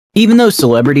Even though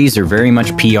celebrities are very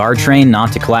much PR trained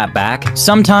not to clap back,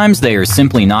 sometimes they are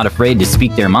simply not afraid to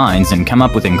speak their minds and come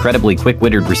up with incredibly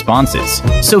quick-witted responses.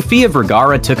 Sofia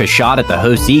Vergara took a shot at the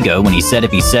host's ego when he said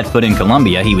if he set foot in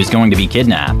Colombia, he was going to be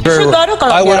kidnapped. You should go to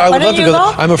Colombia. I would love to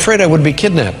go. I'm afraid I would be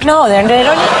kidnapped. No, they don't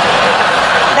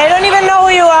even know who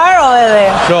you are over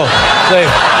there. Go. Say.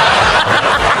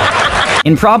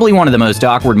 In probably one of the most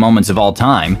awkward moments of all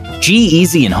time,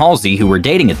 G-Eazy and Halsey, who were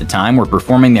dating at the time, were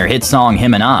performing their hit song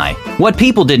Him and I. What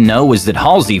people didn't know was that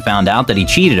Halsey found out that he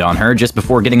cheated on her just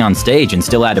before getting on stage and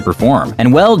still had to perform.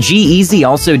 And well, G-Eazy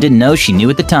also didn't know she knew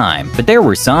at the time, but there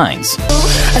were signs.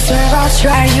 I swear I'll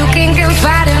try, you can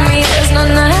confide in me, there's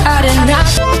nothing hard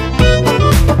enough.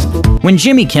 When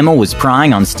Jimmy Kimmel was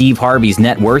prying on Steve Harvey's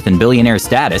net worth and billionaire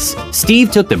status,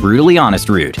 Steve took the brutally honest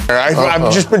route.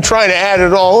 I've just been trying to add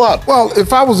it all up. Well,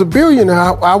 if I was a billionaire,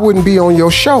 I wouldn't be on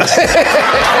your show.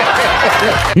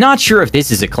 Not sure if this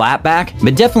is a clapback,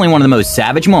 but definitely one of the most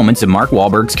savage moments of Mark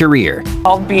Wahlberg's career.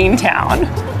 Called Beantown.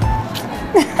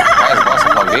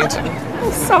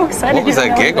 I'm so excited. What was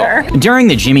that giggle? During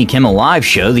the Jimmy Kimmel Live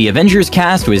show, the Avengers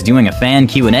cast was doing a fan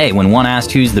Q&A when one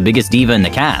asked who's the biggest diva in the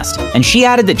cast, and she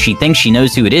added that she thinks she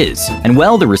knows who it is. And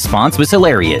well, the response was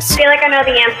hilarious. I feel like I know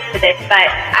the answer to this, but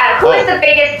who is the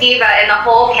biggest diva in the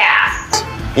whole cast?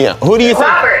 Yeah, who do you think?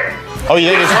 Robert. Oh, you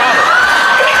think it's Robert?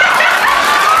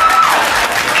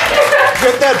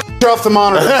 Get that off the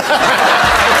monitor.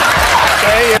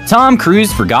 Tom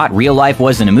Cruise forgot real life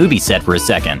wasn't a movie set for a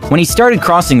second when he started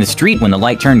crossing the street when the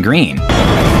light turned green.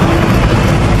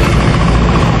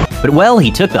 But well,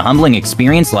 he took the humbling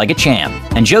experience like a champ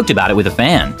and joked about it with a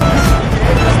fan.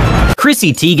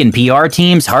 Chrissy Teigen PR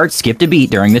team's heart skipped a beat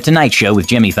during The Tonight Show with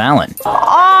Jimmy Fallon.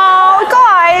 Oh,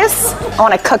 guys. I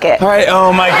want to cook it. All right.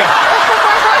 Oh my God.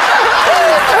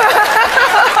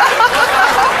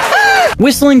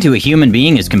 Whistling to a human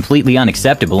being is completely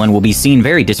unacceptable and will be seen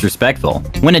very disrespectful.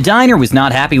 When a diner was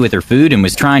not happy with her food and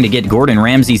was trying to get Gordon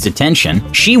Ramsay's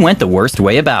attention, she went the worst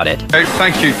way about it. Hey,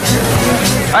 thank you.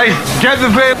 Hey, get the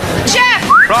bit. Chef!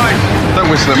 Right. Don't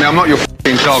whistle at me. I'm not your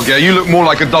f***ing dog, yeah? You look more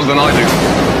like a dog than I do.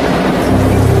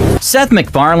 Seth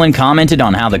MacFarlane commented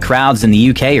on how the crowds in the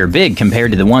UK are big compared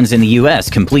to the ones in the US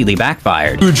completely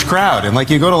backfired. Huge crowd, and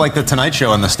like you go to like the Tonight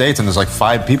Show in the States and there's like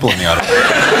 5 people in the audience.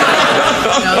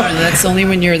 No, that's only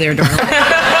when you're there, darling.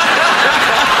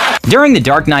 During the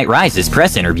Dark Knight Rises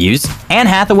press interviews, Anne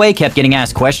Hathaway kept getting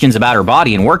asked questions about her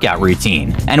body and workout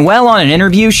routine. And well, on an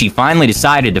interview, she finally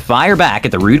decided to fire back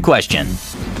at the rude question.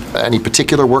 Any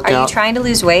particular workout? Are you trying to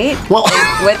lose weight? Well,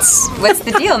 what's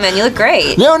the deal, man? You look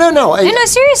great. No. No,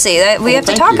 seriously. We have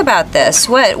to talk about this.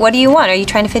 What do you want? Are you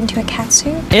trying to fit into a cat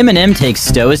suit? Eminem takes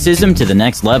stoicism to the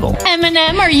next level.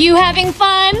 Eminem, are you having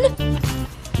fun?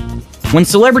 When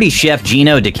celebrity chef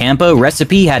Gino DeCampo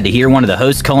Recipe had to hear one of the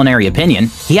host's culinary opinion,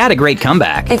 he had a great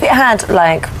comeback. If it had,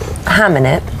 like, ham in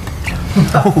it,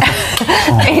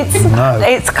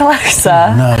 it's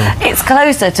closer. No. It's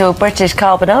closer to a British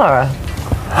carbonara.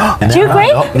 Do you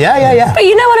agree? Yeah. But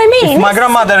you know what I mean? If my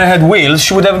grandmother had wheels,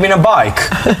 she would have been a bike.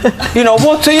 You know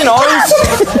what? You know what?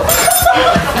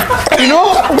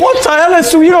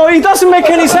 It doesn't make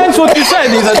any sense what you said.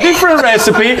 It's a different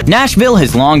recipe. Nashville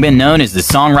has long been known as the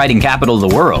songwriting capital of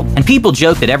the world, and people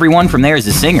joke that everyone from there is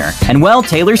a singer. And well,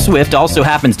 Taylor Swift also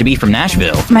happens to be from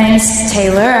Nashville. My name's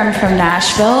Taylor. I'm from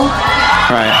Nashville.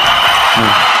 Right.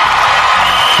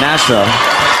 Nashville.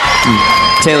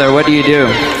 Taylor, what do you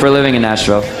do for a living in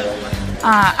Nashville?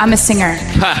 I'm a singer.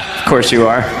 Of course you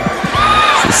are.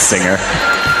 A singer.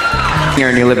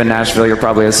 And you live in Nashville, you're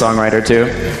probably a songwriter too?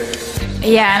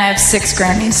 Yeah, and I have 6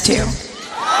 Grammys too.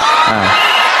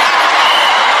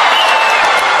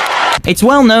 It's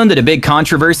well known that a big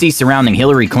controversy surrounding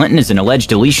Hillary Clinton is an alleged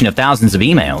deletion of thousands of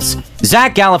emails.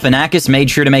 Zach Galifianakis made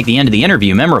sure to make the end of the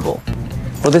interview memorable.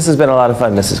 Well, this has been a lot of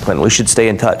fun, Mrs. Clinton. We should stay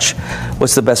in touch.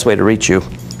 What's the best way to reach you?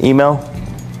 Email?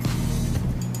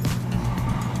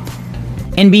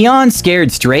 And beyond scared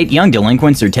straight, young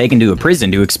delinquents are taken to a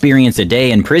prison to experience a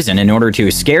day in prison in order to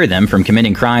scare them from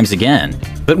committing crimes again.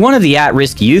 But one of the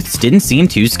at-risk youths didn't seem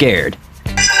too scared.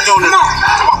 Come on.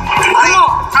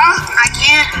 Huh? I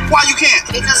can't. Why you can't?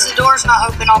 Because the door's not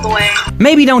open all the way.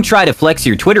 Maybe don't try to flex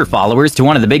your Twitter followers to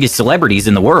one of the biggest celebrities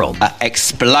in the world.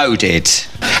 Exploded.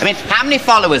 I mean, how many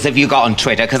followers have you got on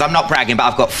Twitter? Because I'm not bragging, but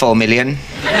I've got 4 million.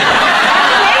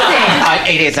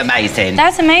 It is amazing.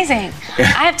 That's amazing.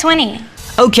 I have 20.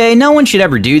 Okay, no one should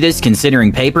ever do this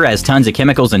considering paper has tons of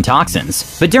chemicals and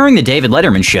toxins. But during the David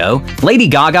Letterman show, Lady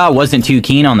Gaga wasn't too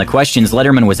keen on the questions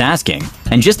Letterman was asking,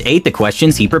 and just ate the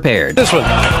questions he prepared. This one.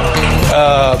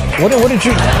 What did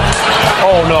you...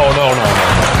 Oh, no.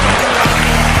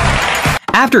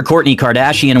 After Kourtney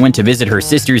Kardashian went to visit her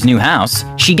sister's new house,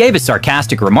 she gave a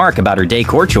sarcastic remark about her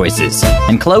decor choices,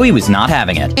 and Khloe was not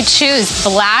having it. You choose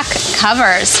black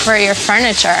covers for your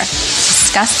furniture.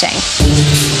 Disgusting.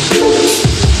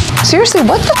 Seriously,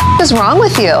 what the f is wrong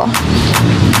with you?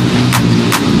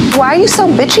 Why are you so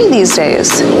bitchy these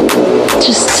days?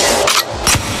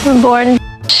 I'm bored.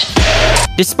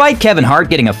 Despite Kevin Hart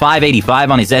getting a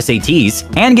 585 on his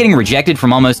SATs and getting rejected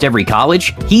from almost every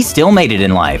college, he still made it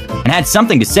in life and had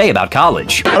something to say about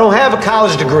college. I don't have a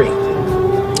college degree,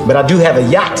 but I do have a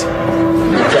yacht. So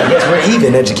I guess we're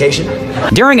even education.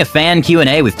 During a fan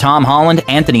Q&A with Tom Holland,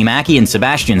 Anthony Mackie, and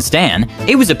Sebastian Stan,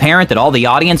 it was apparent that all the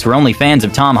audience were only fans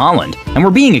of Tom Holland and were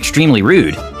being extremely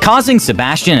rude, causing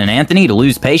Sebastian and Anthony to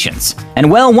lose patience. And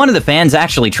well, one of the fans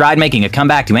actually tried making a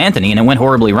comeback to Anthony and it went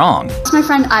horribly wrong. It's my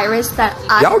friend Iris that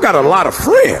I... Y'all got a lot of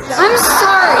friends. I'm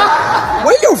sorry.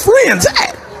 Where your friends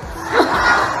at?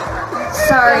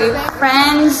 Sorry,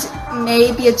 friends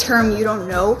may be a term you don't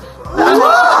know.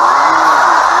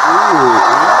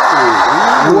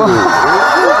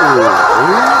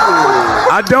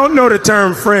 I don't know the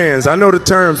term friends. I know the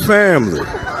term family.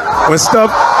 When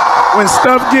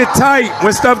stuff get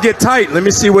tight, let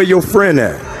me see where your friend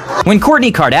at. When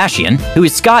Kourtney Kardashian, who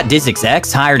is Scott Disick's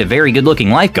ex, hired a very good-looking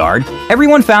lifeguard,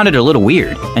 everyone found it a little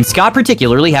weird, and Scott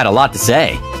particularly had a lot to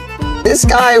say. This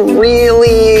guy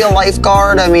really a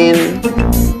lifeguard? I mean,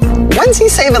 when's he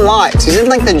saving lives? He's in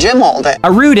like the gym all day.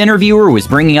 A rude interviewer was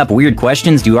bringing up weird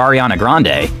questions to Ariana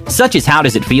Grande, such as how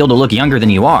does it feel to look younger than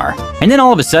you are, and then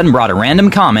all of a sudden brought a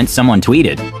random comment someone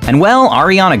tweeted. And well,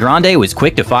 Ariana Grande was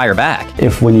quick to fire back.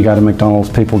 If when you go to McDonald's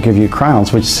people give you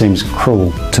crowns, which seems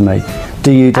cruel to me,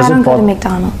 I don't go to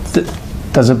McDonald's.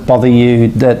 Does it bother you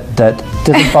does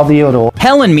it bother you at all?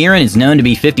 Helen Mirren is known to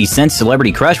be 50 Cent's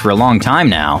celebrity crush for a long time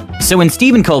now. So when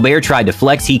Stephen Colbert tried to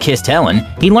flex he kissed Helen,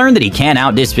 he learned that he can't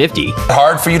outdiss 50.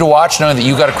 Hard for you to watch knowing that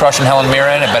you got a crush on Helen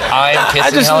Mirren, but I'm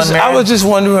kissing Helen Mirren? I was just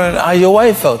wondering how your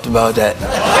wife felt about that.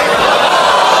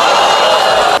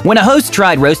 When a host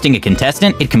tried roasting a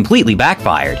contestant, it completely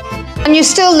backfired. And you're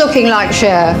still looking like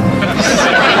Cher.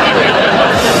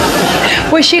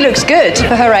 Well, she looks good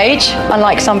for her age,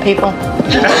 unlike some people.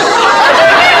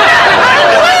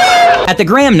 At the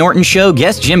Graham Norton show,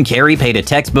 guest Jim Carrey paid a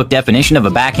textbook definition of a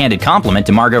backhanded compliment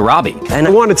to Margot Robbie. And I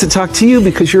wanted to talk to you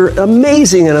because you're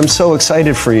amazing and I'm so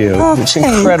excited for you. Oh, it's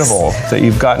incredible that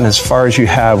you've gotten as far as you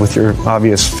have with your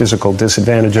obvious physical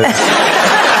disadvantages.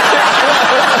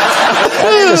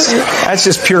 That's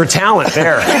just pure talent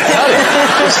there.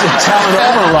 Just a talent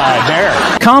override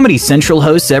there. Comedy Central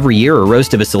hosts every year a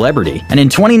roast of a celebrity, and in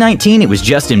 2019 it was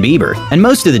Justin Bieber, and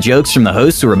most of the jokes from the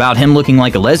hosts were about him looking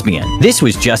like a lesbian. This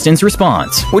was Justin's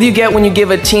response. What do you get when you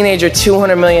give a teenager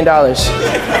 $200 million?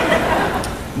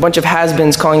 A bunch of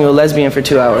has-beens calling you a lesbian for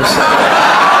 2 hours.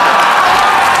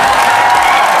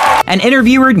 An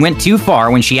interviewer went too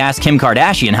far when she asked Kim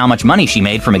Kardashian how much money she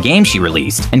made from a game she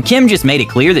released, and Kim just made it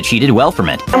clear that she did well from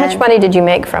it. How much money did you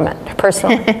make from it,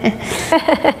 personally?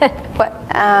 What?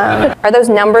 Are those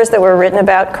numbers that were written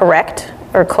about correct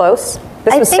or close?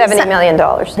 This was $70 million.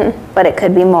 But it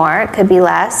could be more, it could be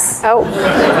less. Oh.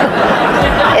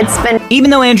 It's been... Even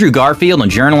though Andrew Garfield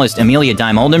and journalist Amelia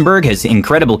Dime Oldenburg has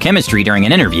incredible chemistry during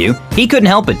an interview, he couldn't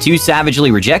help but too savagely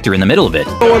reject her in the middle of it.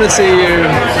 I want to see you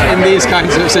in these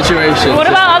kinds of situations. What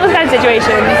about other kinds of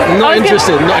situations? Not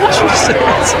interested.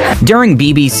 During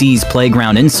BBC's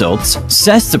Playground Insults,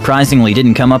 Seth surprisingly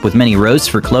didn't come up with many roasts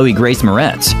for Chloe Grace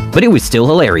Moretz, but it was still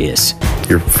hilarious.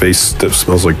 Your face that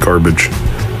smells like garbage.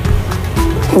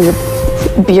 Your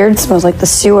beard smells like the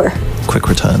sewer. Quick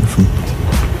return from...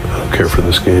 I don't care for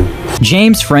this game.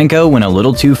 James Franco went a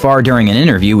little too far during an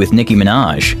interview with Nicki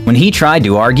Minaj when he tried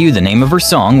to argue the name of her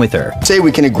song with her. Say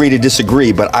we can agree to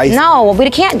disagree, but No, we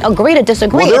can't agree to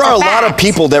disagree. Well, there are a lot of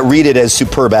people that read it as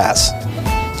superb ass.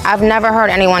 I've never heard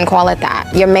anyone call it that.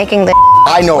 You're making the...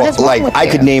 I know, like, I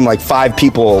could name like 5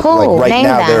 people like right Name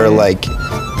now them. that are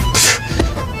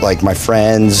like my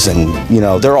friends, and you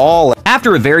know, they're all...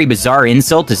 After a very bizarre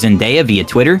insult to Zendaya via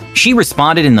Twitter, she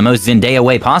responded in the most Zendaya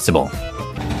way possible.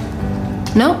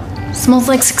 Nope, smells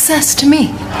like success to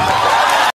me.